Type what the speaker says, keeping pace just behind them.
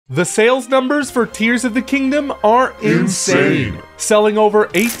The sales numbers for Tears of the Kingdom are insane, selling over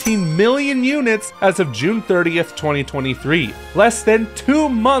 18 million units as of June 30th, 2023, less than 2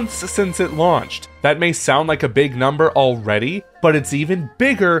 months since it launched. That may sound like a big number already, but it's even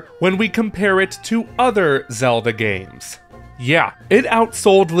bigger when we compare it to other Zelda games. Yeah, it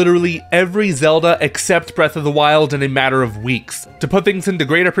outsold literally every Zelda except Breath of the Wild in a matter of weeks. To put things into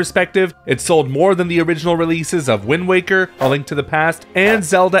greater perspective, it sold more than the original releases of Wind Waker, A Link to the Past, and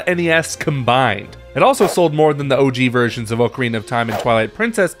Zelda NES combined. It also sold more than the OG versions of Ocarina of Time and Twilight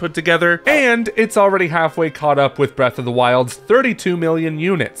Princess put together, and it's already halfway caught up with Breath of the Wild's 32 million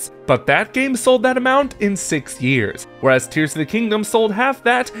units. But that game sold that amount in 6 years, whereas Tears of the Kingdom sold half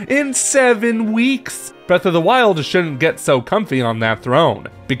that in 7 weeks. Breath of the Wild shouldn't get so comfy on that throne,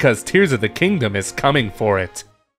 because Tears of the Kingdom is coming for it.